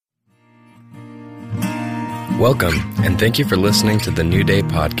Welcome, and thank you for listening to the New Day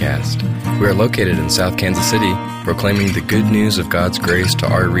podcast. We are located in South Kansas City, proclaiming the good news of God's grace to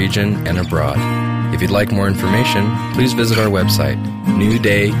our region and abroad. If you'd like more information, please visit our website,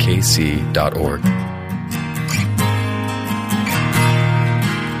 newdaykc.org.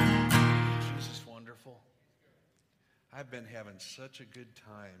 Jesus, wonderful. I've been having such a good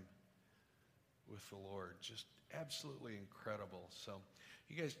time with the Lord, just absolutely incredible. So,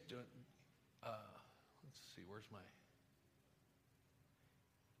 you guys doing? Let's see, where's my...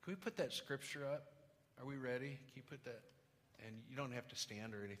 Can we put that scripture up? Are we ready? Can you put that? And you don't have to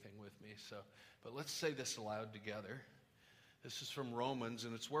stand or anything with me, but let's say this aloud together. This is from Romans,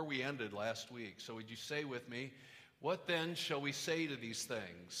 and it's where we ended last week. So would you say with me, what then shall we say to these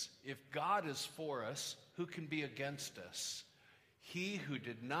things? If God is for us, who can be against us? He who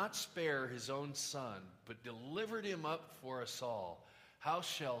did not spare his own son, but delivered him up for us all, how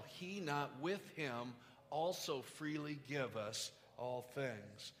shall he not with him also freely give us all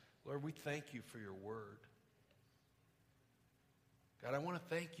things? Lord, we thank you for your word. God, I want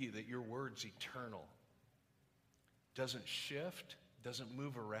to thank you that your word's eternal. Doesn't shift, doesn't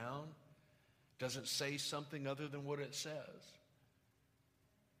move around, doesn't say something other than what it says.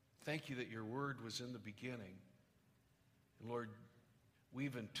 Thank you that your word was in the beginning. And Lord, we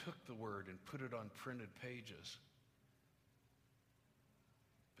even took the word and put it on printed pages.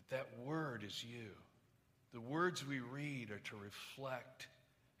 But that word is you. The words we read are to reflect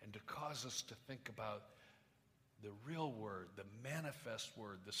and to cause us to think about the real word, the manifest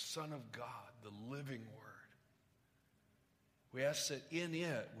word, the Son of God, the living word. We ask that in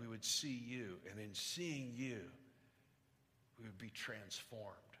it we would see you, and in seeing you, we would be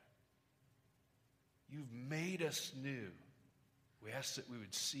transformed. You've made us new. We ask that we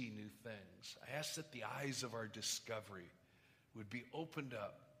would see new things. I ask that the eyes of our discovery would be opened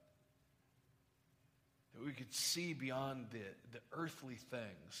up, that we could see beyond the earthly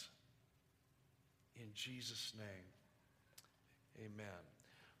things. In Jesus' name, amen.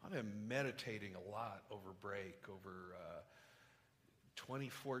 I've been meditating a lot over break, over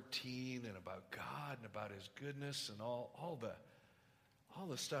 2014, and about God and about his goodness and all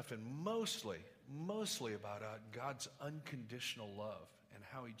the stuff, and mostly about God's unconditional love and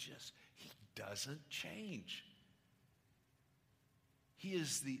how he doesn't change. He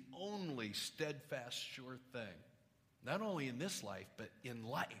is the only steadfast, sure thing, not only in this life, but in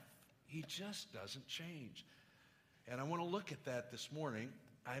life. He just doesn't change. And I want to look at that this morning.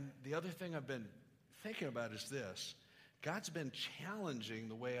 The other thing I've been thinking about is this. God's been challenging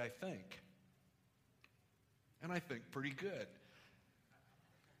the way I think. And I think pretty good.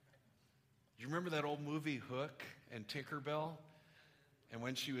 You remember that old movie Hook and Tinkerbell? And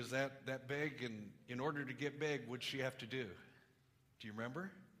when she was that big, and in order to get big, what'd she have to do? Do you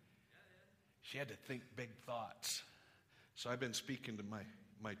remember? She had to think big thoughts. So I've been speaking to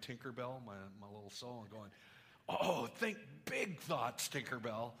my Tinkerbell, my little soul, and going, oh, think big thoughts,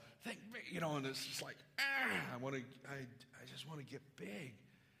 Tinkerbell. Think big, and it's just like, I just want to get big.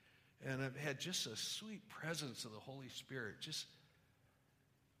 And I've had just a sweet presence of the Holy Spirit, just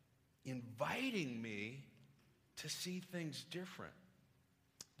inviting me to see things different.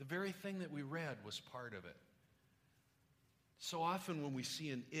 The very thing that we read was part of it. So often when we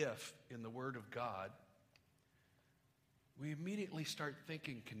see an if in the Word of God, we immediately start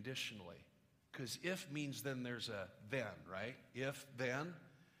thinking conditionally. Because if means then there's a then, right? If, then.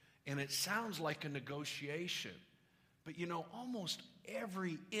 And it sounds like a negotiation. But almost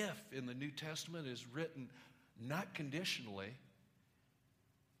every if in the New Testament is written not conditionally.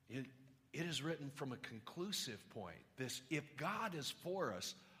 It is written from a conclusive point. This, if God is for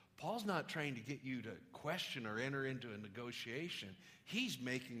us, Paul's not trying to get you to question or enter into a negotiation. He's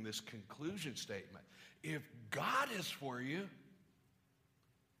making this conclusion statement. If God is for you,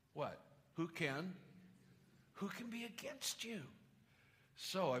 what? Who can be against you?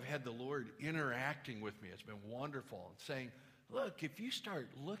 So I've had the Lord interacting with me. It's been wonderful. And saying, look, if you start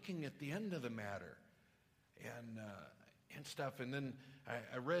looking at the end of the matter and stuff, and then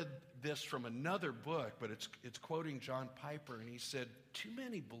I read this from another book, but it's quoting John Piper, and he said, too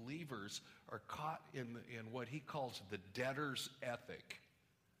many believers are caught in what he calls the debtor's ethic.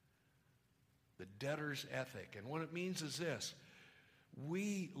 The debtor's ethic. And what it means is this.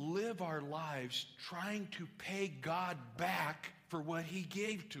 We live our lives trying to pay God back for what he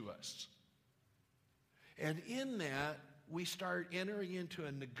gave to us. And in that, we start entering into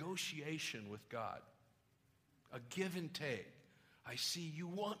a negotiation with God. A give and take. I see you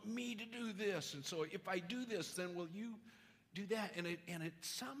want me to do this, and so if I do this, then will you do that? And it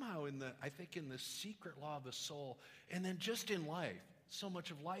somehow I think in the secret law of the soul, and then just in life, so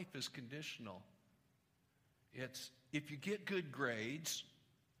much of life is conditional. It's if you get good grades,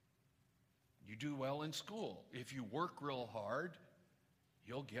 you do well in school. If you work real hard,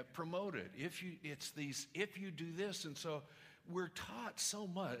 you'll get promoted. If you do this. And so we're taught so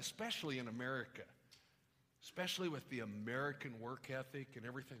much, especially in America, especially with the American work ethic and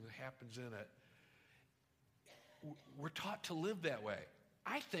everything that happens in it. We're taught to live that way.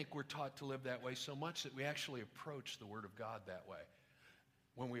 I think we're taught to live that way so much that we actually approach the Word of God that way.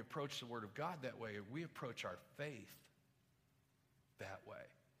 When we approach the Word of God that way, we approach our faith that way.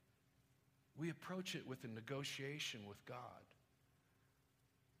 We approach it with a negotiation with God.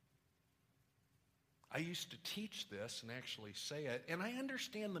 I used to teach this and actually say it, and I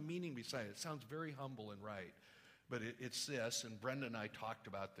understand the meaning beside it. It sounds very humble and right, but it's this, and Brenda and I talked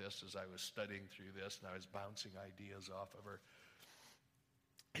about this as I was studying through this, and I was bouncing ideas off of her.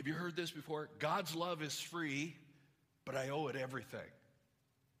 Have you heard this before? God's love is free, but I owe it everything.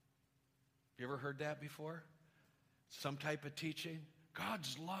 You ever heard that before? Some type of teaching?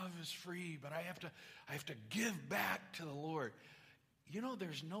 God's love is free, but I have to give back to the Lord. You know,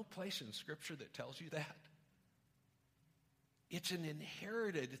 there's no place in Scripture that tells you that. It's an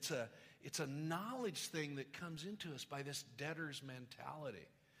inherited, it's a knowledge thing that comes into us by this debtor's mentality.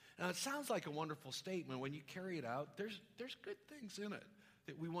 Now, it sounds like a wonderful statement. When you carry it out, there's good things in it,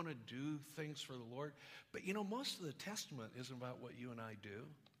 that we want to do things for the Lord. But you know, most of the Testament isn't about what you and I do.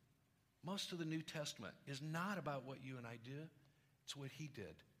 Most of the New Testament is not about what you and I do. It's what He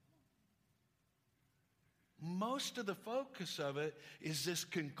did. Most of the focus of it is this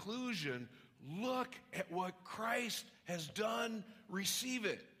conclusion: look at what Christ has done, receive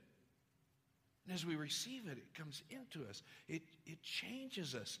it. And as we receive it, it comes into us. It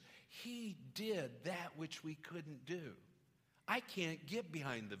changes us. He did that which we couldn't do. I can't get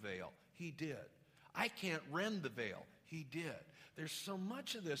behind the veil. He did. I can't rend the veil. He did. There's so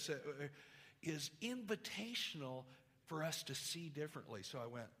much of this that is invitational for us to see differently. So I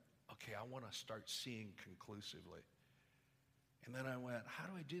went, okay, I want to start seeing conclusively. And then I went, how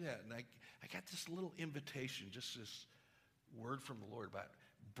do I do that? And I got this little invitation, just this word from the Lord about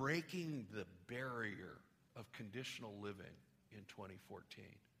breaking the barrier of conditional living in 2014.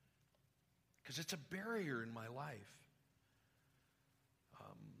 Because it's a barrier in my life.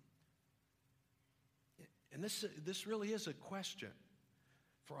 And this really is a question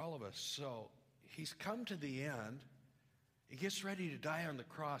for all of us. So He's come to the end. He gets ready to die on the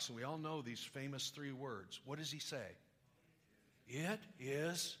cross, and we all know these famous 3 words. What does He say? It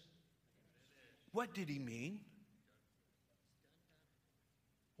is. What did He mean?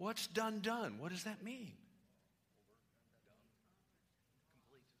 What's done? What does that mean?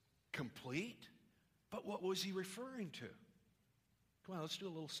 Complete? But what was He referring to? Come on, let's do a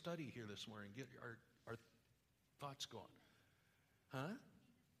little study here this morning. Get our thoughts going. Huh?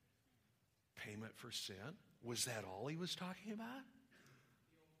 Payment for sin. Was that all He was talking about?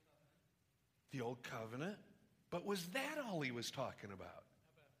 The old covenant. But was that all He was talking about? How about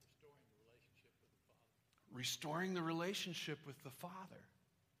restoring the relationship with the Father?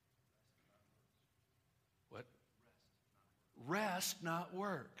 What? Rest, not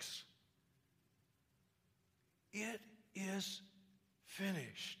works. It is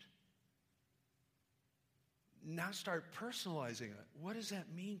finished. Now start personalizing it. What does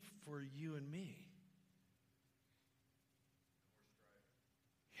that mean for you and me?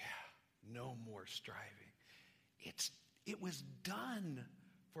 Yeah, no more striving. It was done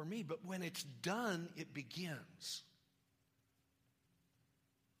for me, but when it's done, it begins.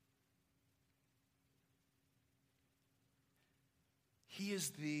 He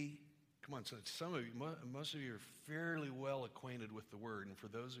is come on, so some of you, most of you are fairly well acquainted with the Word, and for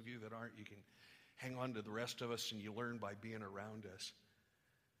those of you that aren't, you can hang on to the rest of us and you learn by being around us.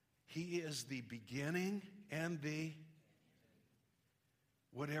 He is the beginning and the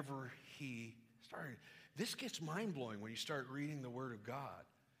whatever He started. This gets mind-blowing when you start reading the Word of God.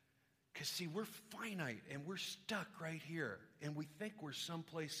 Because, see, we're finite and we're stuck right here. And we think we're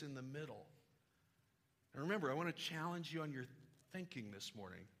someplace in the middle. And remember, I want to challenge you on your thinking this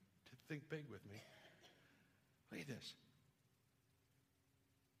morning to think big with me. Look at this.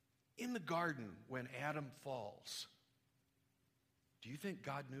 In the garden, when Adam falls, do you think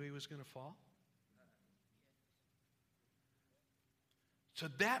God knew he was going to fall? So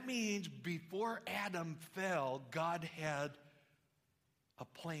that means before Adam fell, God had a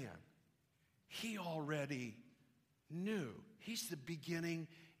plan. He already knew. He's the beginning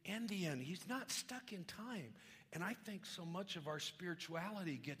and the end. He's not stuck in time. And I think so much of our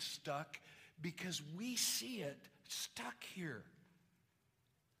spirituality gets stuck because we see it stuck here.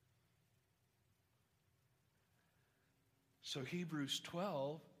 So Hebrews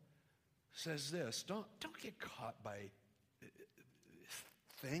 12 says this, don't get caught by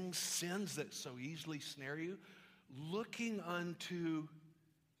things, sins that so easily snare you. Looking unto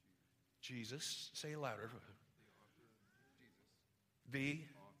Jesus, say it louder. The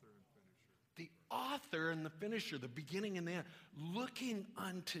author and the finisher, the beginning and the end. Looking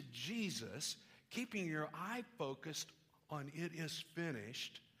unto Jesus, keeping your eye focused on it is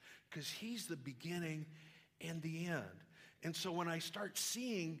finished, because he's the beginning and the end. And so when I start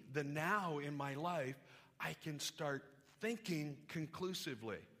seeing the now in my life, I can start thinking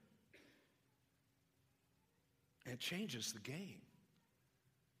conclusively. And it changes the game.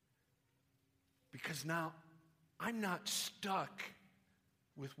 Because now I'm not stuck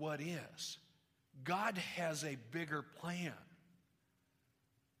with what is. God has a bigger plan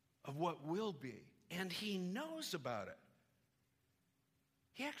of what will be, and he knows about it.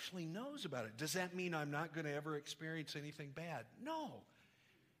 He actually knows about it. Does that mean I'm not going to ever experience anything bad? No,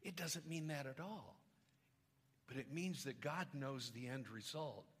 it doesn't mean that at all. But it means that God knows the end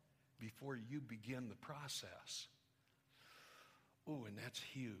result before you begin the process. Oh, and that's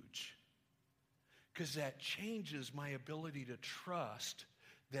huge. Because that changes my ability to trust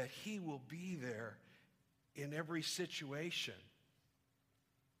that he will be there in every situation.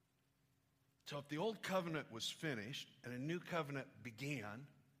 So if the old covenant was finished and a new covenant began,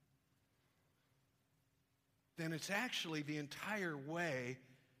 then it's actually the entire way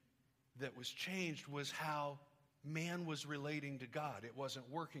that was changed was how man was relating to God. It wasn't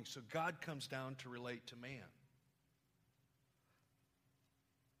working, so God comes down to relate to man.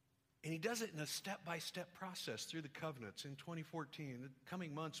 And he does it in a step-by-step process through the covenants. In 2014, in the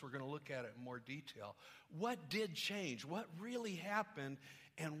coming months, we're going to look at it in more detail. What did change? What really happened?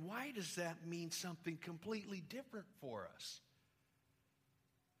 And why does that mean something completely different for us?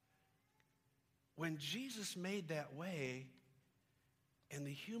 When Jesus made that way, and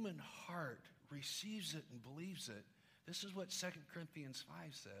the human heart receives it and believes it, this is what 2 Corinthians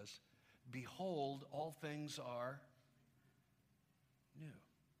 5 says. Behold, all things are new.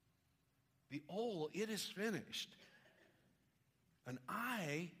 The old, it is finished. And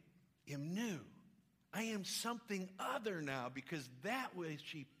I am new. I am something other now, because that which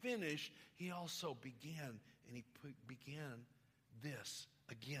he finished, he also began. And he began this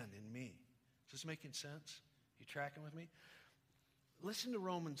again in me. Is this making sense? You tracking with me? Listen to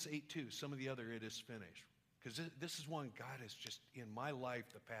Romans 8:2, some of the other it is finished. Because this is one God has just, in my life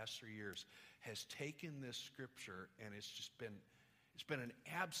the past 3 years, has taken this scripture and it's been an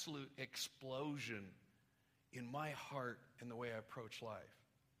absolute explosion in my heart and the way I approach life.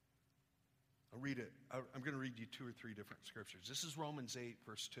 I'll read it. I'm going to read you 2 or 3 different scriptures. This is Romans 8,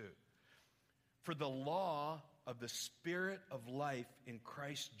 verse 2. For the law of the Spirit of life in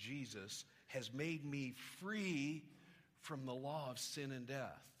Christ Jesus has made me free from the law of sin and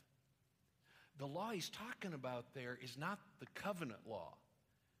death. The law he's talking about there is not the covenant law.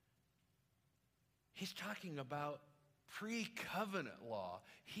 He's talking about pre-covenant law.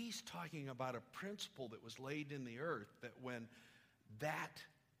 He's talking about a principle that was laid in the earth, that when that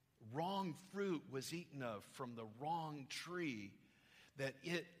wrong fruit was eaten of from the wrong tree, that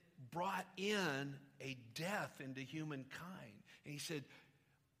it brought in a death into humankind. And he said,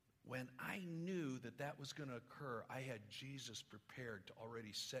 when I knew that that was going to occur, I had Jesus prepared to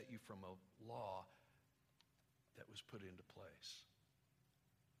already set you from a law that was put into place.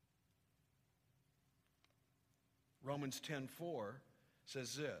 Romans 10:4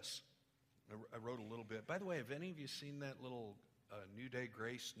 says this. I wrote a little bit. By the way, have any of you seen that little New Day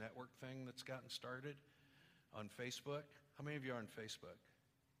Grace Network thing that's gotten started on Facebook? How many of you are on Facebook?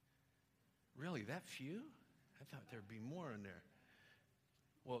 Really, that few? I thought there'd be more in there.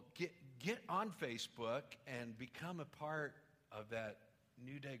 Well, get on Facebook and become a part of that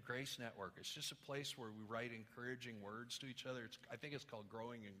New Day Grace Network. It's just a place where we write encouraging words to each other. I think it's called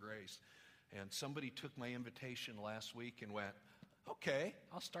Growing in Grace. And somebody took my invitation last week and went, okay,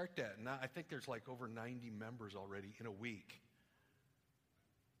 I'll start that. And I think there's like over 90 members already in a week.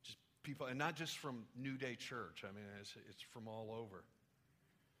 Just people, and not just from New Day Church. I mean, it's from all over.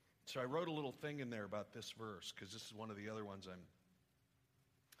 So I wrote a little thing in there about this verse, because this is one of the other ones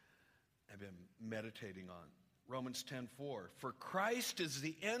I've been meditating on. Romans 10:4. For Christ is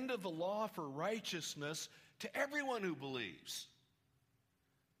the end of the law for righteousness to everyone who believes.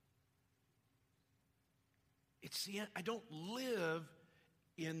 It's the end. I don't live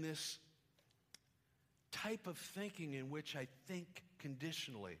in this type of thinking in which I think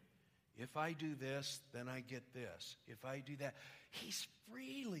conditionally. If I do this, then I get this. If I do that. He's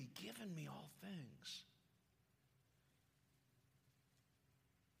freely given me all things.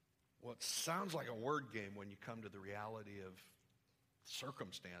 Well, it sounds like a word game when you come to the reality of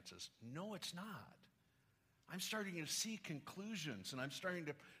circumstances. No, it's not. I'm starting to see conclusions, and I'm starting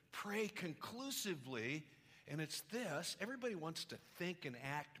to pray conclusively, and it's this. Everybody wants to think and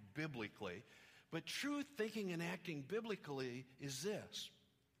act biblically, but true thinking and acting biblically is this: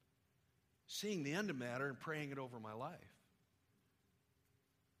 seeing the end of matter and praying it over my life.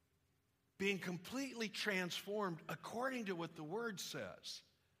 Being completely transformed according to what the Word says.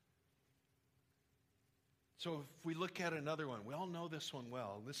 So if we look at another one, we all know this one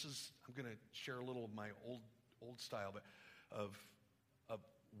well. I'm going to share a little of my old style, but of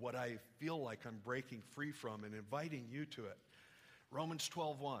what I feel like I'm breaking free from and inviting you to it. Romans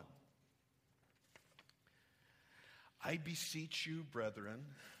 12:1. I beseech you, brethren,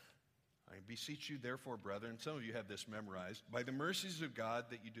 I beseech you, therefore, brethren, some of you have this memorized, by the mercies of God,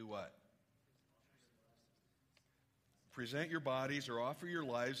 that you do what? Present your bodies or offer your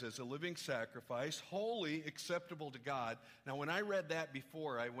lives as a living sacrifice, holy, acceptable to God. Now, when I read that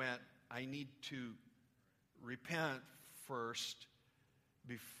before, I went, I need to repent first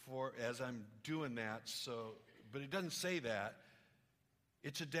before, as I'm doing that. But it doesn't say that.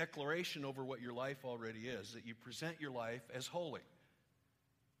 It's a declaration over what your life already is, that you present your life as holy.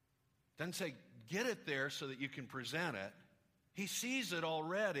 It doesn't say get it there so that you can present it. He sees it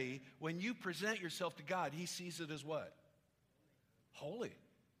already. When you present yourself to God, He sees it as what? Holy.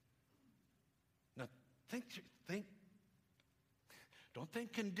 Now, don't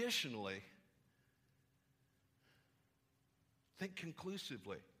think conditionally. Think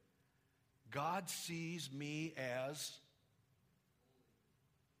conclusively. God sees me as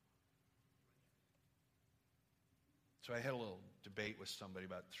So I had a little debate with somebody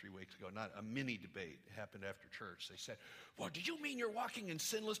about 3 weeks ago, not a mini debate. It happened after church. They said, well, do you mean you're walking in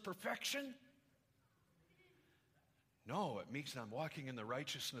sinless perfection? No, it means I'm walking in the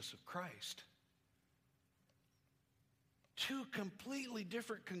righteousness of Christ. Two completely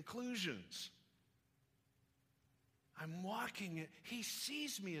different conclusions. I'm walking it. He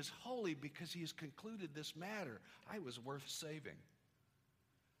sees me as holy because He has concluded this matter. I was worth saving.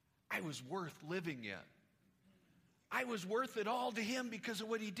 I was worth living in. I was worth it all to Him because of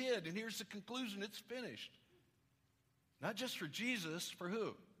what He did. And here's the conclusion. It's finished. Not just for Jesus, for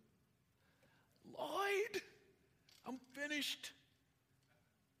who? Lloyd, I'm finished.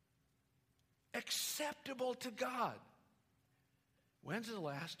 Acceptable to God. When's the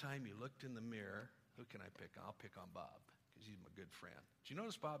last time you looked in the mirror? Who can I pick on? I'll pick on Bob because he's my good friend. Did you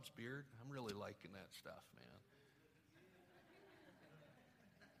notice Bob's beard? I'm really liking that stuff, man.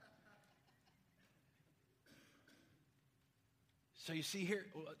 So you see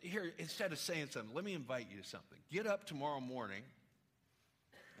here, instead of saying something, let me invite you to something. Get up tomorrow morning,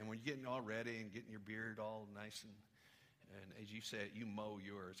 and when you're getting all ready and getting your beard all nice and as you said, you mow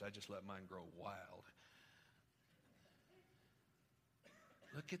yours. I just let mine grow wild.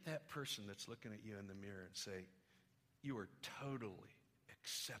 Look at that person that's looking at you in the mirror and say, you are totally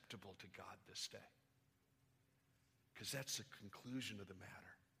acceptable to God this day. Because that's the conclusion of the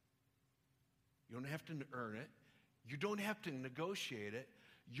matter. You don't have to earn it. You don't have to negotiate it.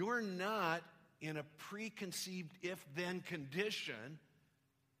 You're not in a preconceived if-then condition.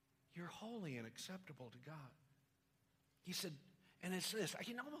 You're holy and acceptable to God. He said, and it's this, I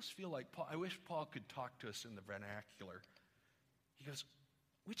can almost feel like Paul, I wish Paul could talk to us in the vernacular. He goes,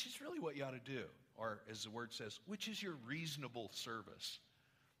 which is really what you ought to do. Or as the word says, which is your reasonable service.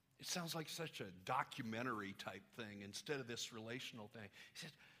 It sounds like such a documentary type thing instead of this relational thing. He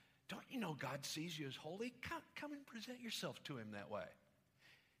says, don't you know God sees you as holy? Come and present yourself to Him that way.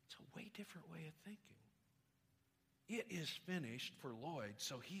 It's a way different way of thinking. It is finished for Lloyd,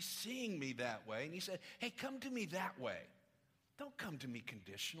 so he's seeing me that way. And he said, hey, come to me that way. Don't come to me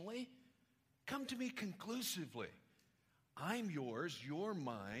conditionally. Come to me conclusively. I'm yours, you're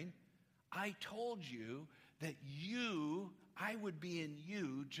mine. I told you that I would be in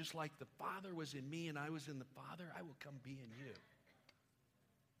you just like the Father was in me and I was in the Father. I will come be in you.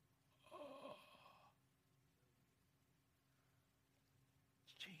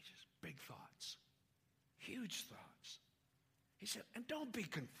 Jesus, big thoughts, huge thoughts. He said, and don't be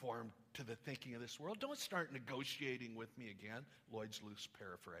conformed to the thinking of this world. Don't start negotiating with me again. Lloyd's loose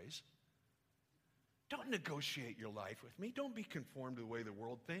paraphrase. Don't negotiate your life with me. Don't be conformed to the way the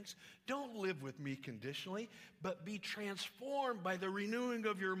world thinks. Don't live with me conditionally, but be transformed by the renewing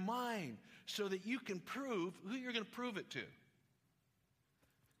of your mind so that you can prove who you're going to prove it to.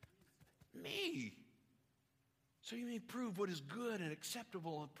 Me. So you may prove what is good and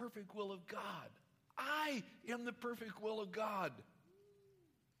acceptable and perfect will of God. I am the perfect will of God.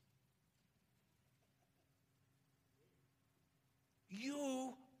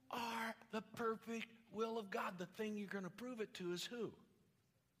 You are the perfect will of God. The thing you're going to prove it to is who?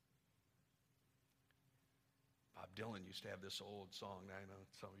 Bob Dylan used to have this old song. I know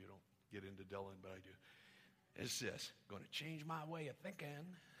some of you don't get into Dylan, but I do. It's this: going to change my way of thinking.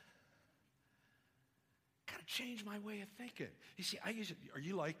 Got to change my way of thinking. You see, are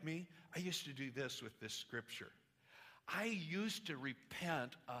you like me? I used to do this with this scripture. I used to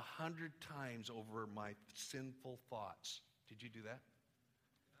repent 100 times over my sinful thoughts. Did you do that?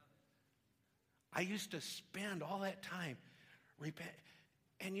 I used to spend all that time repent.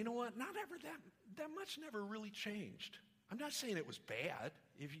 And you know what? Not ever that much never really changed. I'm not saying it was bad.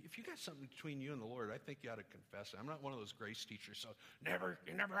 If you got something between you and the Lord, I think you ought to confess it. I'm not one of those grace teachers, so you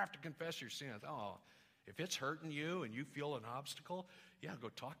never have to confess your sins. Oh, if it's hurting you and you feel an obstacle, yeah, go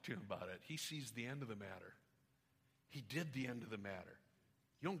talk to him about it. He sees the end of the matter. He did the end of the matter.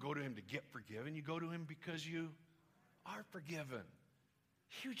 You don't go to him to get forgiven. You go to him because you are forgiven.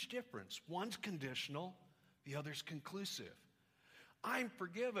 Huge difference. One's conditional, the other's conclusive. I'm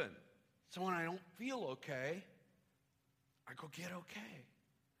forgiven. So when I don't feel okay, I go get okay.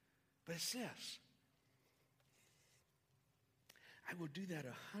 But it's this: I will do that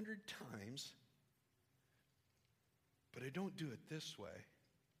 100 times, but I don't do it this way.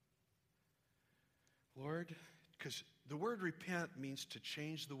 Lord, because the word repent means to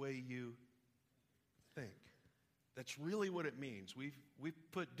change the way you think. That's really what it means. We've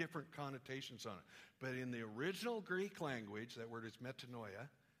put different connotations on it. But in the original Greek language, that word is metanoia,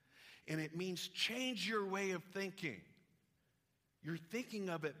 and it means change your way of thinking. You're thinking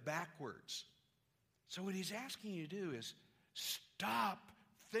of it backwards. So what he's asking you to do is stop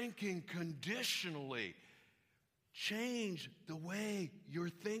thinking conditionally. Change the way you're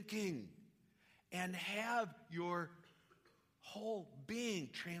thinking and have your whole being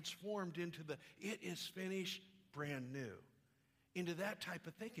transformed into the it is finished, brand new, into that type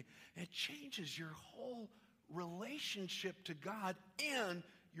of thinking. And it changes your whole relationship to God and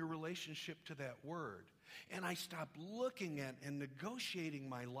your relationship to that word. And I stop looking at and negotiating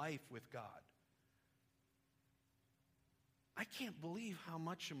my life with God. I can't believe how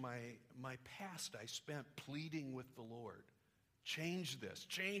much of my past I spent pleading with the Lord. Change this,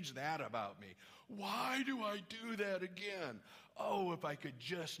 change that about me. Why do I do that again? Oh, if I could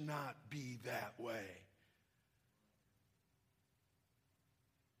just not be that way.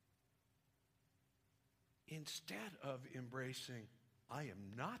 Instead of embracing, I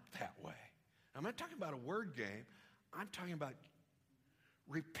am not that way. I'm not talking about a word game. I'm talking about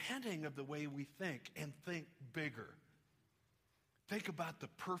repenting of the way we think and think bigger. Think about the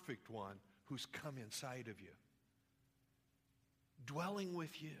perfect one who's come inside of you, dwelling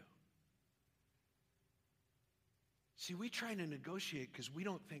with you. See, we try to negotiate because we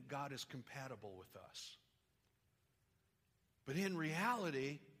don't think God is compatible with us. But in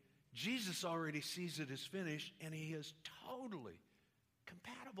reality, Jesus already sees it as finished, and he is totally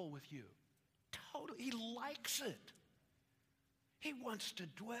compatible with you. Totally. He likes it. He wants to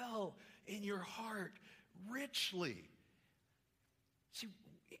dwell in your heart richly. See,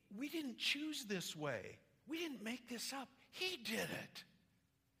 we didn't choose this way. We didn't make this up. He did it.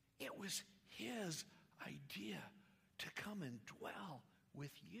 It was his idea to come and dwell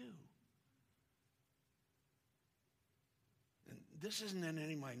with you. And this isn't in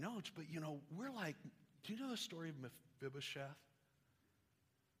any of my notes, but we're like, do you know the story of Mephibosheth?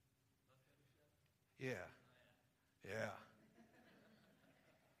 Yeah.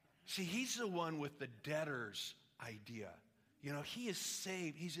 See, he's the one with the debtor's idea. He is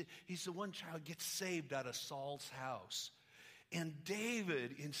saved. He's the one child gets saved out of Saul's house. And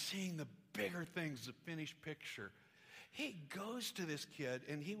David, in seeing the bigger things, the finished picture, he goes to this kid,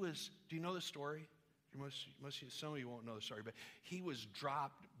 and he was, do you know the story? Some of you won't know the story, but he was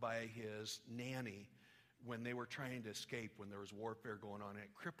dropped by his nanny when they were trying to escape, when there was warfare going on, and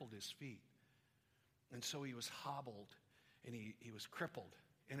it crippled his feet. And so he was hobbled, and he was crippled.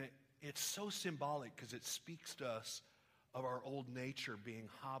 And it's so symbolic because it speaks to us of our old nature being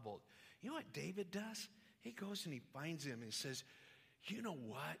hobbled. You know what David does? He goes and he finds him and he says, you know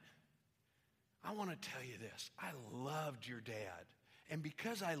what? I want to tell you this. I loved your dad. And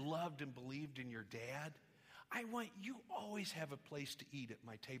because I loved and believed in your dad, I want you always have a place to eat at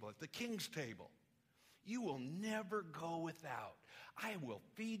my table, at the king's table. You will never go without. I will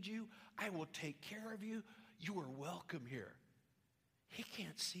feed you. I will take care of you. You are welcome here. He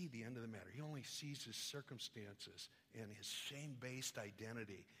can't see the end of the matter. He only sees his circumstances and his shame-based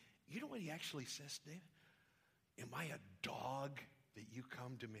identity. You know what he actually says, David? Am I a dog that you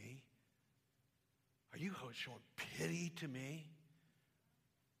come to me? Are you showing pity to me?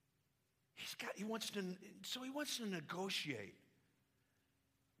 He wants to negotiate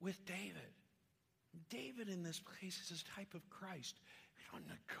with David. David in this place is this type of Christ. We don't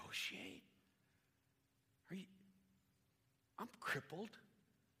negotiate. I'm crippled.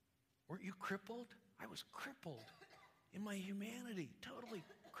 Weren't you crippled? I was crippled in my humanity, totally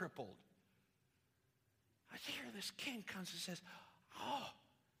crippled. I hear this king comes and says, oh,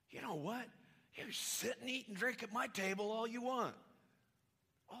 you know what? You sit and eat and drink at my table all you want.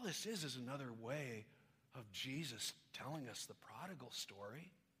 All this is another way of Jesus telling us the prodigal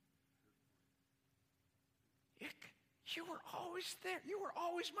story. You were always there. You were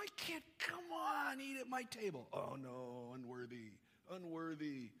always my kid. Come on, eat at my table. Oh, no,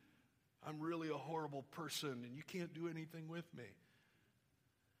 unworthy. I'm really a horrible person, and you can't do anything with me.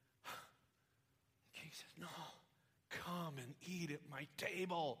 King says, no, come and eat at my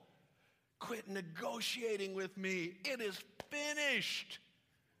table. Quit negotiating with me. It is finished.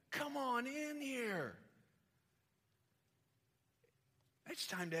 Come on in here. It's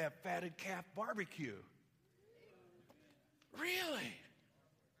time to have fatted calf barbecue. Really?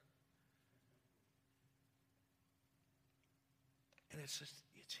 And it's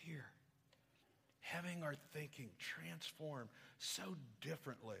here. Having our thinking transformed so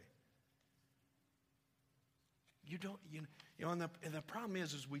differently. And the problem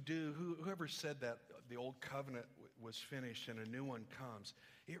is we do, whoever said that the old covenant was finished and a new one comes,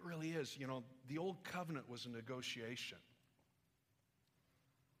 it really is. The old covenant was a negotiation.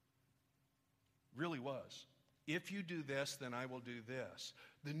 Really was. If you do this, then I will do this.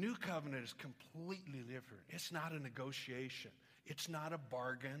 The new covenant is completely different. It's not a negotiation. It's not a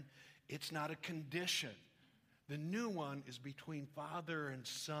bargain. It's not a condition. The new one is between Father and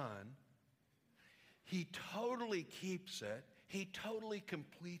Son. He totally keeps it. He totally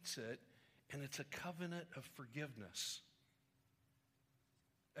completes it. And it's a covenant of forgiveness.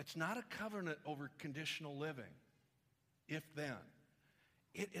 It's not a covenant over conditional living. If then.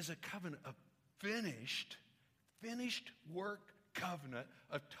 It is a covenant of finished work covenant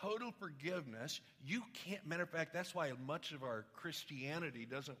of total forgiveness. You can't, matter of fact, that's why much of our Christianity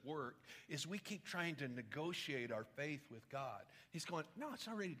doesn't work, is we keep trying to negotiate our faith with God. He's going, no, it's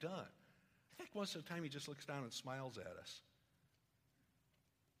already done. I think most of the time he just looks down and smiles at us.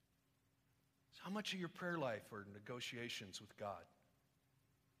 So how much of your prayer life are negotiations with God?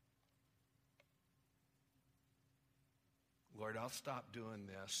 Lord, I'll stop doing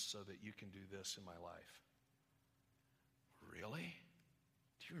this so that you can do this in my life. Really?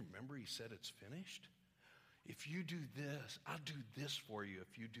 Do you remember he said it's finished? If you do this, I'll do this for you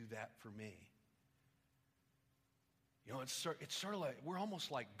if you do that for me. It's sort of like, we're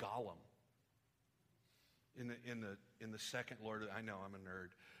almost like Gollum in the second Lord, I know I'm a nerd,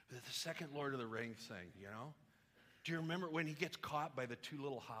 the second Lord of the Rings thing, Do you remember when he gets caught by the two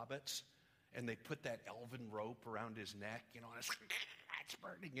little hobbits and they put that elven rope around his neck, and it's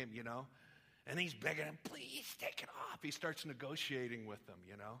burning him, And he's begging him, please take it off. He starts negotiating with them,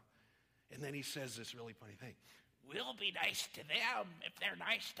 And then he says this really funny thing. We'll be nice to them if they're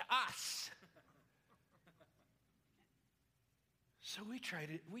nice to us. So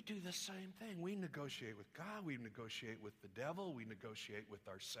we do the same thing. We negotiate with God. We negotiate with the devil. We negotiate with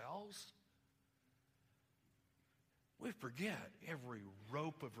ourselves. We forget every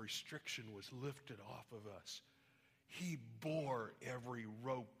rope of restriction was lifted off of us. He bore every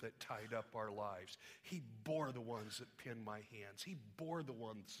rope that tied up our lives. He bore the ones that pinned my hands. He bore the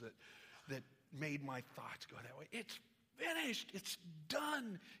ones that made my thoughts go that way. It's finished. It's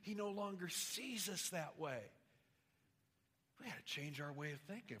done. He no longer sees us that way. We got to change our way of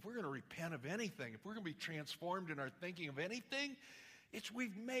thinking. If we're going to repent of anything, if we're going to be transformed in our thinking of anything, it's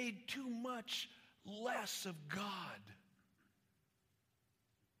we've made too much less of God.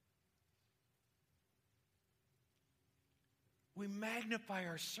 We magnify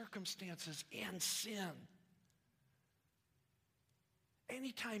our circumstances and sin.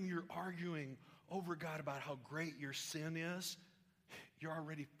 Anytime you're arguing over God about how great your sin is, you're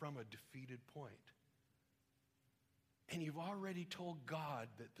already from a defeated point. And you've already told God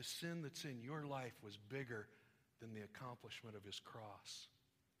that the sin that's in your life was bigger than the accomplishment of his cross.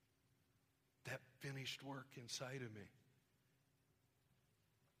 That finished work inside of me.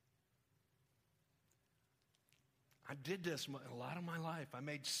 I did this a lot of my life. I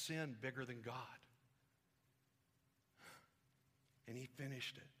made sin bigger than God. And he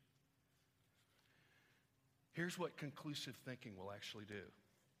finished it. Here's what conclusive thinking will actually do.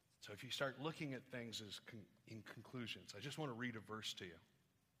 So if you start looking at things as in conclusions, I just want to read a verse to you.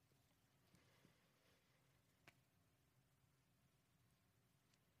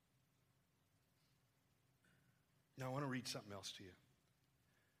 Now I want to read something else to you.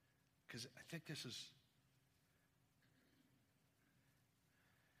 Because I think this is...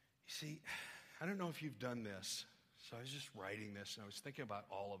 You see, I don't know if you've done this. So I was just writing this, and I was thinking about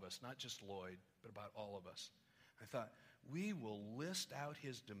all of us, not just Lloyd, but about all of us. I thought, we will list out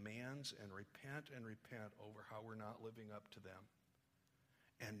his demands and repent over how we're not living up to them.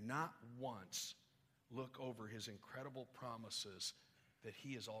 And not once look over his incredible promises that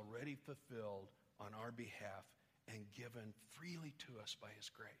he has already fulfilled on our behalf and given freely to us by his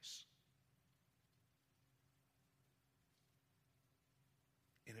grace.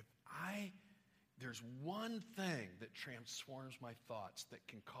 And if there's one thing that transforms my thoughts, that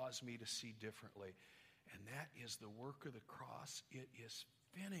can cause me to see differently, and that is the work of the cross. It is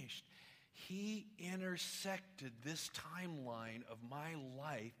finished. He intersected this timeline of my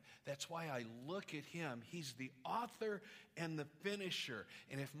life. That's why I look at him. He's the author and the finisher.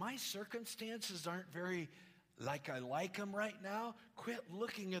 And if my circumstances aren't very like I like them right now, quit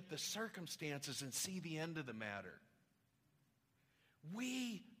looking at the circumstances and see the end of the matter.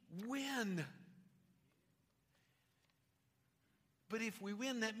 We win. But if we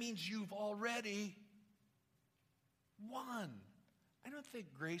win, that means you've already won. I don't think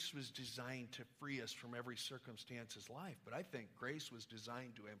grace was designed to free us from every circumstance's life, but I think grace was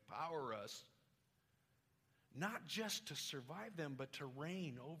designed to empower us not just to survive them, but to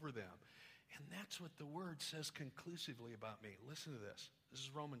reign over them. And that's what the Word says conclusively about me. Listen to this. This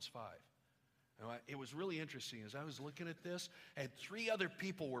is Romans 5. Now, it was really interesting. As I was looking at this, and 3 other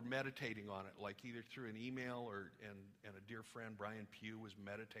people were meditating on it, like either through an email and a dear friend, Brian Pugh, was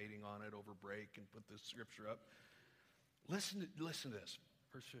meditating on it over break and put this scripture up. Listen to this,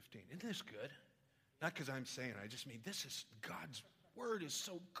 verse 15. Isn't this good? Not because I'm saying it, I just mean this is God's Word is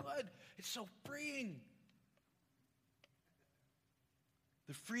so good. It's so freeing.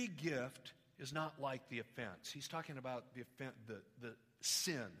 The free gift is not like the offense. He's talking about the offense, the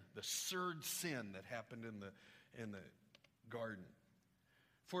sin, the third sin that happened in the garden.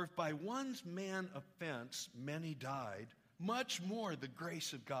 For if by one man's offense many died, much more the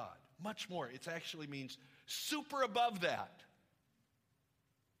grace of God. Much more. It actually means super above that.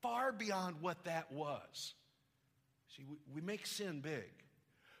 Far beyond what that was. See, we make sin big.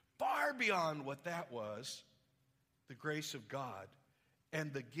 Far beyond what that was, the grace of God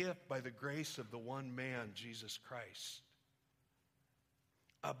and the gift by the grace of the one man, Jesus Christ,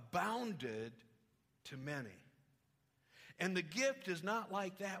 abounded to many. And the gift is not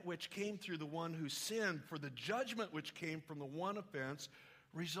like that which came through the one who sinned, for the judgment which came from the one offense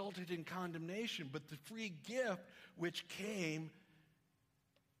resulted in condemnation, but the free gift which came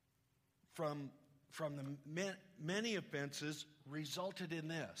from the many offenses resulted in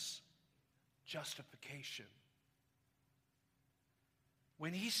this, justification.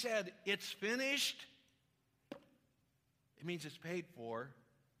 When he said, it's finished, it means it's paid for,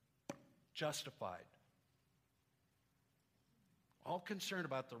 justified. All concerned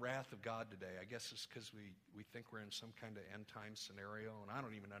about the wrath of God today. I guess it's because we think we're in some kind of end time scenario, and I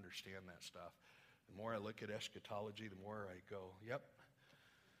don't even understand that stuff. The more I look at eschatology, the more I go, yep.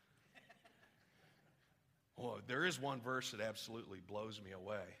 Well, there is one verse that absolutely blows me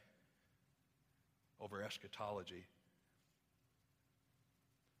away over eschatology.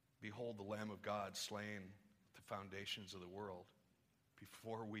 Behold the Lamb of God slain at the foundations of the world.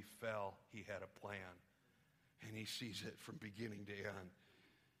 Before we fell, he had a plan. And he sees it from beginning to end.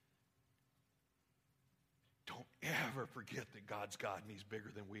 Don't ever forget that God's God and he's bigger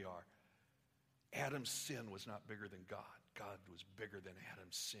than we are. Adam's sin was not bigger than God. God was bigger than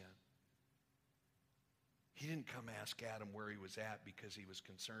Adam's sin. He didn't come ask Adam where he was at because he was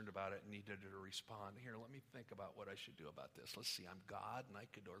concerned about it and needed to respond. Here, let me think about what I should do about this. Let's see, I'm God and I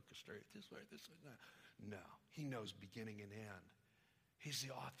could orchestrate this way, this way. No, he knows beginning and end. He's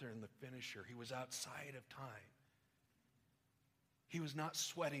the author and the finisher. He was outside of time. He was not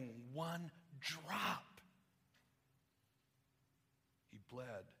sweating one drop. He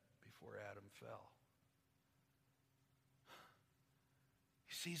bled before Adam fell.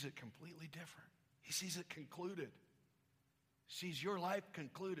 He sees it completely different. He sees it concluded. He sees your life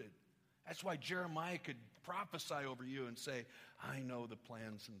concluded. That's why Jeremiah could prophesy over you and say, I know the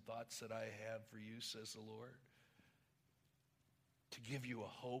plans and thoughts that I have for you, says the Lord. To give you a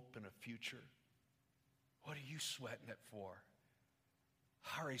hope and a future. What are you sweating it for?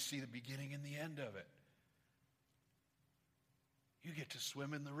 I already see the beginning and the end of it. You get to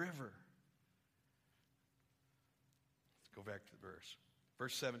swim in the river. Let's go back to the verse.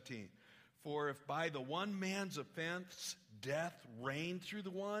 Verse 17. For if by the one man's offense death reigned through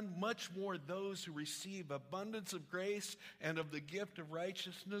the one, much more those who receive abundance of grace and of the gift of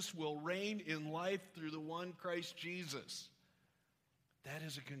righteousness will reign in life through the one Christ Jesus. That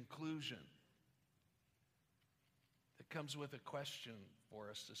is a conclusion that comes with a question for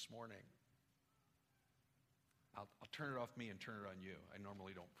us this morning. I'll turn it off me and turn it on you. I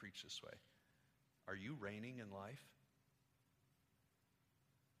normally don't preach this way. Are you reigning in life?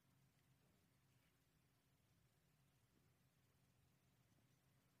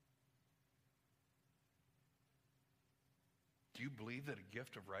 Do you believe that a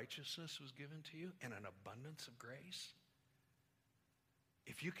gift of righteousness was given to you and an abundance of grace?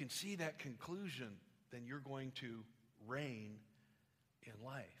 If you can see that conclusion, then you're going to reign in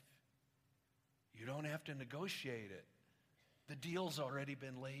life. You don't have to negotiate it. The deal's already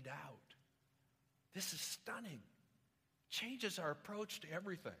been laid out. This is stunning. Changes our approach to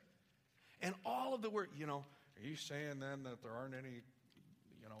everything. And all of the word, are you saying then that there aren't any,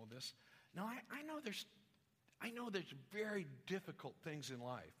 this? No, I know there's very difficult things in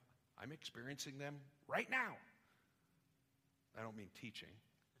life. I'm experiencing them right now. I don't mean teaching,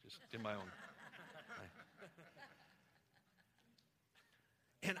 just in my own.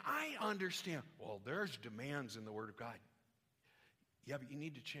 And I understand, there's demands in the Word of God. Yeah, but you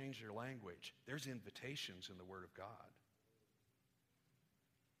need to change your language. There's invitations in the Word of God.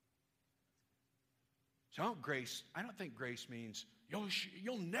 So I don't think grace means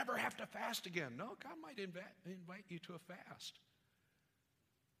you'll never have to fast again. No, God might invite you to a fast.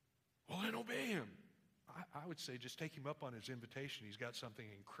 Well, then obey Him. I would say just take Him up on His invitation. He's got something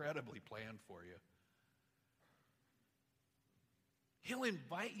incredibly planned for you. He'll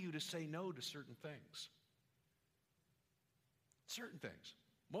invite you to say no to certain things. Certain things.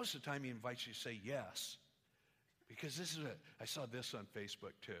 Most of the time He invites you to say yes. Because I saw this on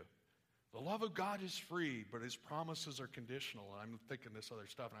Facebook too. The love of God is free, but His promises are conditional. And I'm thinking this other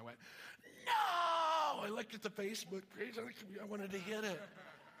stuff, and I went, no! I looked at the Facebook page, I wanted to hit it.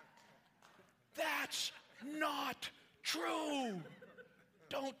 That's not true.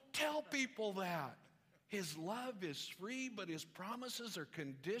 Don't tell people that. His love is free, but His promises are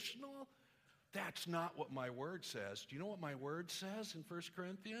conditional. That's not what my word says. Do you know what my word says in 1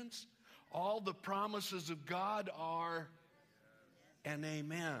 Corinthians? All the promises of God are an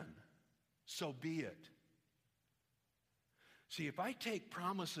amen. So be it. See, if I take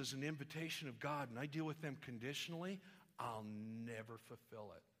promises and invitation of God and I deal with them conditionally, I'll never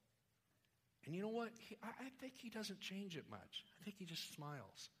fulfill it. And you know what? I think He doesn't change it much. I think He just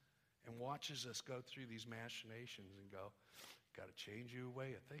smiles and watches us go through these machinations and go, got to change your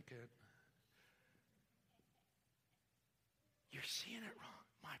way of thinking. You're seeing it wrong.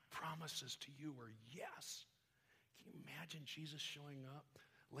 My promises to you are yes. Can you imagine Jesus showing up,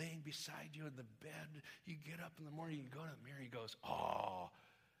 laying beside you in the bed? You get up in the morning, you go to the mirror, He goes,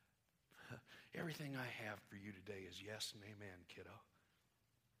 everything I have for you today is yes and amen, kiddo.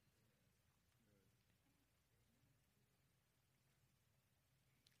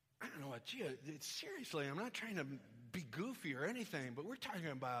 I don't know what you, seriously, I'm not trying to be goofy or anything, but we're talking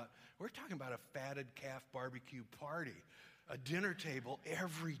about a fatted calf barbecue party, a dinner table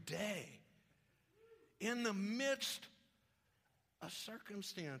every day, in the midst of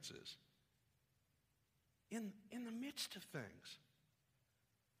circumstances, in the midst of things.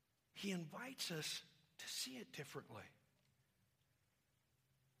 He invites us to see it differently.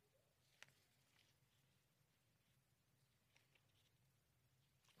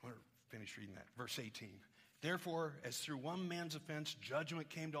 I want to finish reading that. Verse 18. Therefore, as through one man's offense, judgment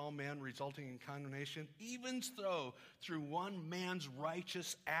came to all men, resulting in condemnation, even so, through one man's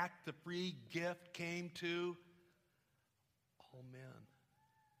righteous act, the free gift came to all men,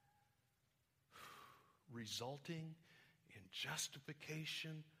 resulting in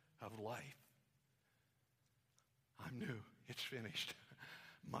justification of life. I'm new. It's finished.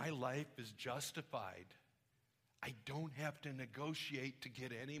 My life is justified. I don't have to negotiate to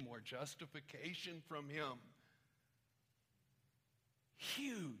get any more justification from Him.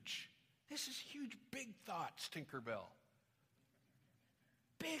 Huge. This is huge. Big thoughts, Tinkerbell.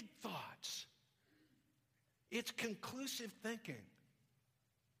 Big thoughts. It's conclusive thinking.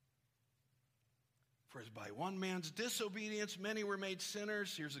 For as by one man's disobedience many were made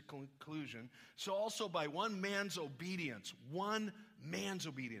sinners, here's a conclusion, so also by one man's obedience,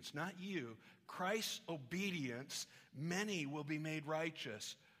 not you, Christ's obedience, many will be made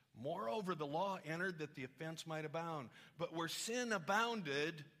righteous. Moreover, the law entered that the offense might abound. But where sin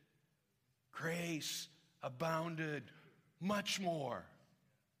abounded, grace abounded much more.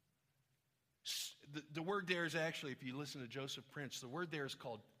 The word there is actually, if you listen to Joseph Prince, the word there is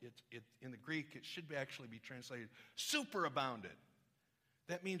called, in the Greek, it should actually be translated superabounded.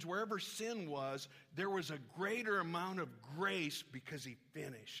 That means wherever sin was, there was a greater amount of grace because He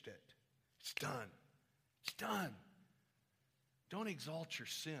finished it. It's done. It's done. Don't exalt your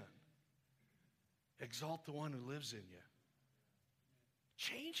sin. Exalt the one who lives in you.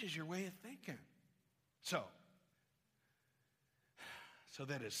 Changes your way of thinking. So, So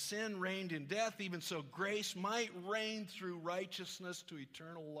that as sin reigned in death, even so grace might reign through righteousness to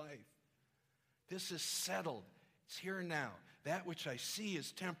eternal life. This is settled. It's here and now. That which I see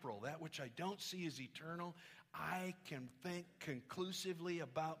is temporal. That which I don't see is eternal. I can think conclusively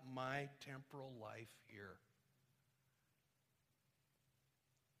about my temporal life here.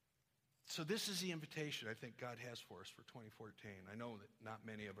 So this is the invitation I think God has for us for 2014. I know that not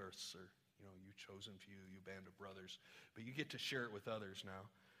many of us are, you chosen few, you band of brothers, but you get to share it with others now,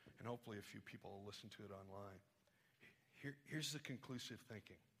 and hopefully a few people will listen to it online. Here's the conclusive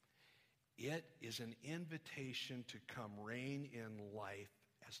thinking. It is an invitation to come reign in life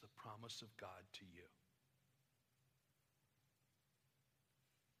as the promise of God to you.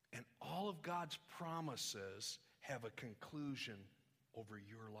 And all of God's promises have a conclusion over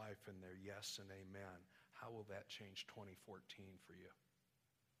your life and their yes and amen. How will that change 2014 for you?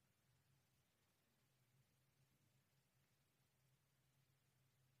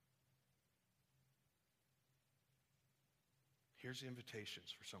 Here's the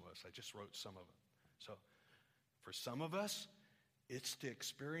invitations for some of us. I just wrote some of them. So, for some of us, it's to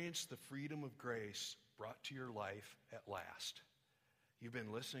experience the freedom of grace brought to your life at last. You've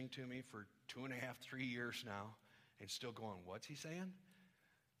been listening to me for 2.5, 3 years now, and still going, what's he saying?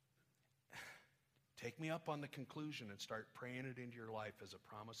 Take me up on the conclusion and start praying it into your life as a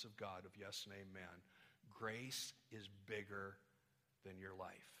promise of God of yes and amen. Grace is bigger than your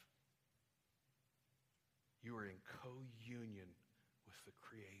life. You are in co-union with the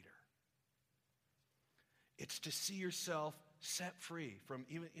Creator. It's to see yourself set free from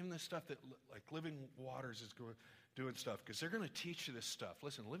even the stuff that, like Living Waters is doing stuff, because they're going to teach you this stuff.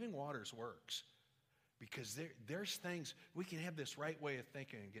 Listen, Living Waters works because there's things, we can have this right way of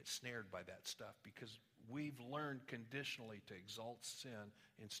thinking and get snared by that stuff because we've learned conditionally to exalt sin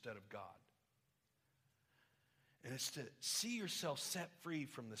instead of God. And it's to see yourself set free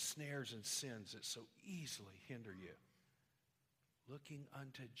from the snares and sins that so easily hinder you. Looking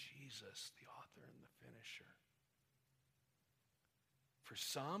unto Jesus, the author and the finisher. For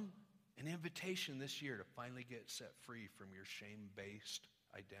some, an invitation this year to finally get set free from your shame-based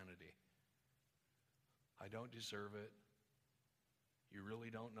identity. I don't deserve it. You really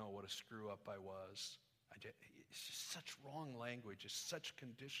don't know what a screw-up I was. It's just such wrong language. It's such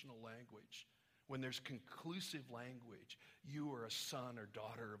conditional language. When there's conclusive language, you are a son or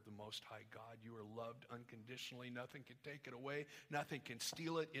daughter of the Most High God. You are loved unconditionally. Nothing can take it away. Nothing can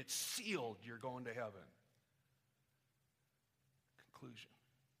steal it. It's sealed. You're going to heaven. Conclusion.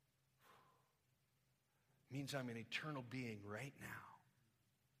 Means I'm an eternal being right now.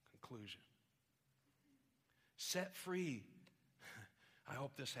 Conclusion. Set free. I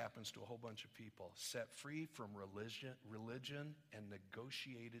hope this happens to a whole bunch of people. Set free from religion and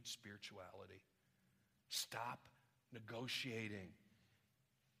negotiated spirituality. Stop negotiating.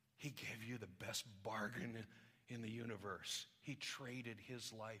 He gave you the best bargain in the universe. He traded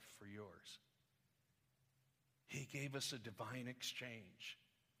his life for yours. He gave us a divine exchange.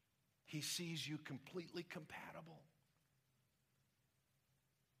 He sees you completely compatible.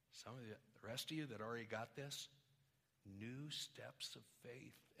 Some of you, the rest of you that already got this, new steps of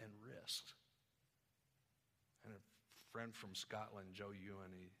faith and risk. And a friend from Scotland, Joe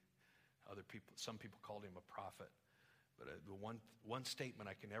Ewan, other people, some people called him a prophet, but the one statement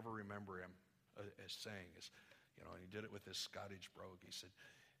I can never remember him as saying is, and he did it with this Scottish brogue. He said,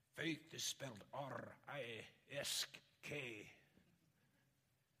 "Faith is spelled R-I-S-K."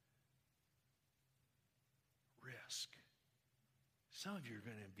 Risk. Some of you are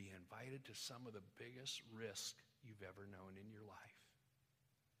going to be invited to some of the biggest risk you've ever known in your life.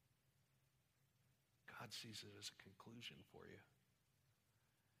 God sees it as a conclusion for you.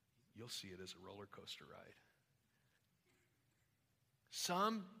 You'll see it as a roller coaster ride.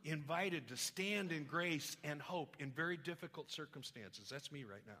 Some invited to stand in grace and hope in very difficult circumstances. That's me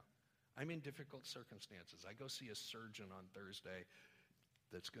right now. I'm in difficult circumstances. I go see a surgeon on Thursday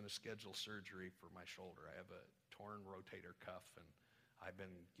that's going to schedule surgery for my shoulder. I have a torn rotator cuff, and I've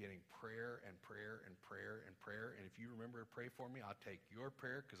been getting prayer and prayer and prayer and prayer. And if you remember to pray for me, I'll take your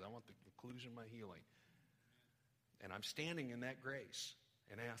prayer because I want the conclusion of my healing. And I'm standing in that grace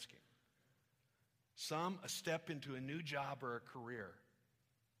and asking. Some, a step into a new job or a career.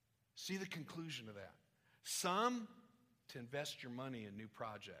 See the conclusion of that. Some, to invest your money in new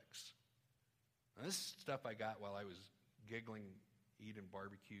projects. Now, this is stuff I got while I was giggling, eating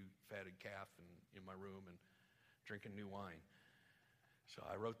barbecue fatted calf in my room and drinking new wine. So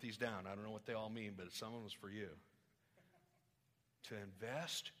I wrote these down. I don't know what they all mean, but some of them was for you. To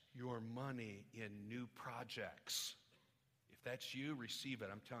invest your money in new projects. If that's you, receive it.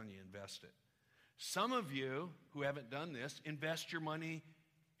 I'm telling you, invest it. Some of you who haven't done this, invest your money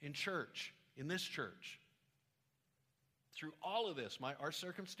in church, in this church. Through all of this, our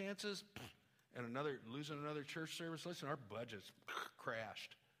circumstances, and losing another church service, listen, our budgets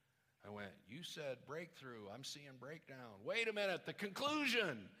crashed. I went, you said breakthrough. I'm seeing breakdown. Wait a minute. The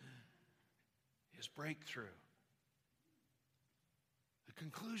conclusion is breakthrough. The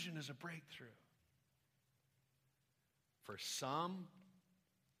conclusion is a breakthrough. For some,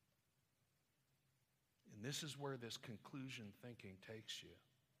 and this is where this conclusion thinking takes you.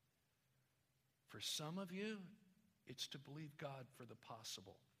 For some of you, it's to believe God for the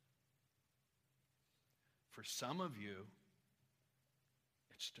possible. For some of you,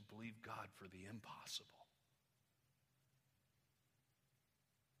 it's to believe God for the impossible.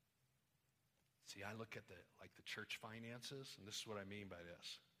 See, I look at the church finances, and this is what I mean by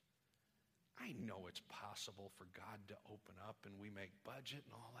this. I know it's possible for God to open up and we make budget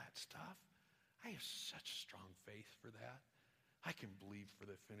and all that stuff. I have such strong faith for that. I can believe for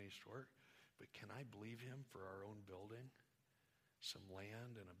the finished work, but can I believe him for our own building? Some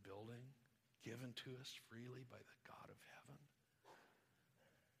land and a building given to us freely by the God of heaven?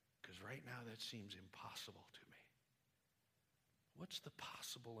 Because right now that seems impossible to me. What's the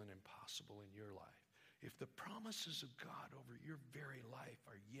possible and impossible in your life? If the promises of God over your very life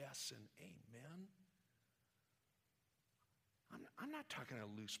are yes and amen, I'm not talking a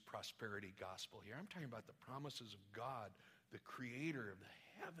loose prosperity gospel here. I'm talking about the promises of God, the creator of the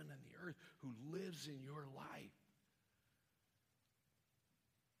heaven and the earth, who lives in your life.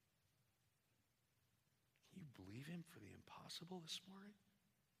 Can you believe him for the impossible this morning?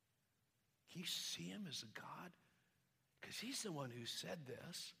 Can you see him as a God? Because he's the one who said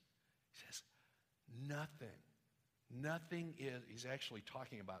this. He says, nothing is, he's actually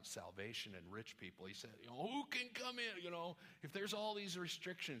talking about salvation and rich people. He said, who can come in? If there's all these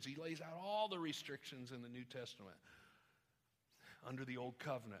restrictions, he lays out all the restrictions in the New Testament under the old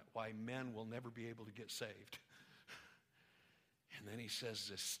covenant, why men will never be able to get saved. And then he says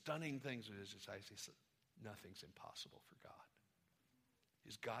this stunning things with his disciples. He said, nothing's impossible for God.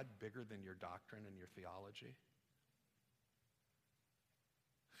 Is God bigger than your doctrine and your theology?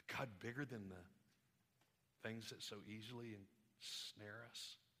 Is God bigger than the things that so easily ensnare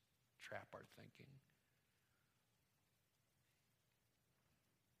us, trap our thinking?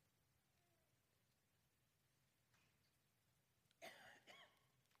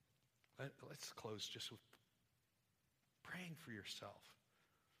 Let's close just with praying for yourself.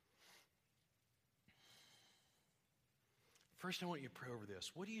 First, I want you to pray over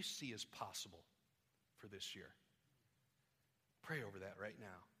this. What do you see as possible for this year? Pray over that right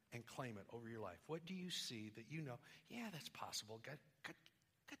now and claim it over your life. What do you see that you know, yeah, that's possible. God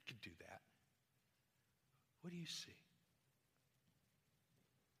could do that. What do you see?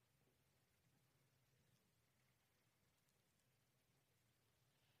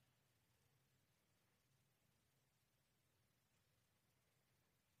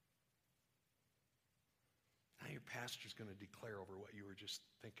 Now your pastor's going to declare over what you were just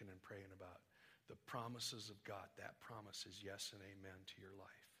thinking and praying about. The promises of God, that promise is yes and amen to your life.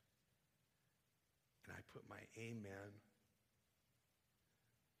 And I put my amen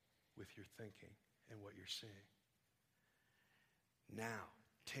with your thinking and what you're seeing. Now,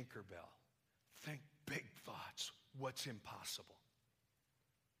 Tinkerbell, think big thoughts. What's impossible?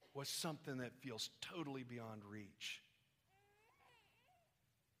 What's something that feels totally beyond reach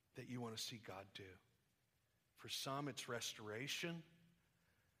that you want to see God do? For some, it's restoration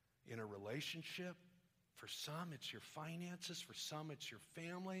in a relationship. For some, it's your finances. For some, it's your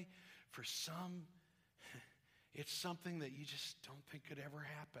family. For some, it's something that you just don't think could ever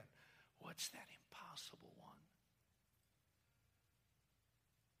happen. What's that impossible one?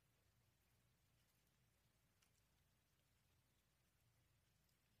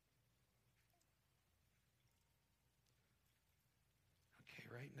 Okay,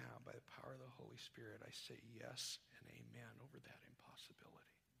 right now, by the power of the Holy Spirit, I say yes and amen over that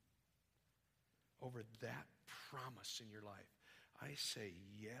impossibility. Over that promise in your life. I say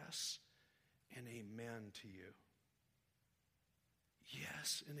yes and amen to you.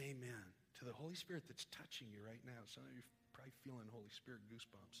 Yes and amen to the Holy Spirit that's touching you right now. Some of you are probably feeling Holy Spirit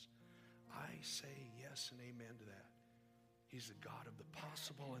goosebumps. I say yes and amen to that. He's the God of the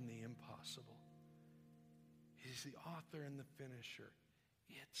possible and the impossible. He's the author and the finisher.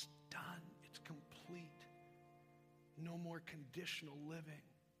 It's done. It's complete. No more conditional living.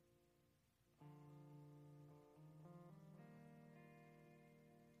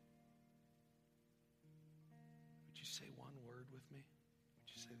 Would you say one word with me? Would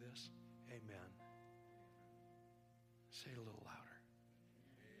you say this? Amen. Say it a little louder.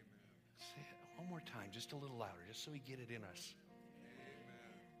 Amen. Say it One more time, just a little louder, just so we get it in us.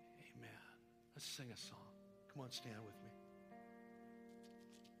 Amen. Let's sing a song. Come on, stand with me.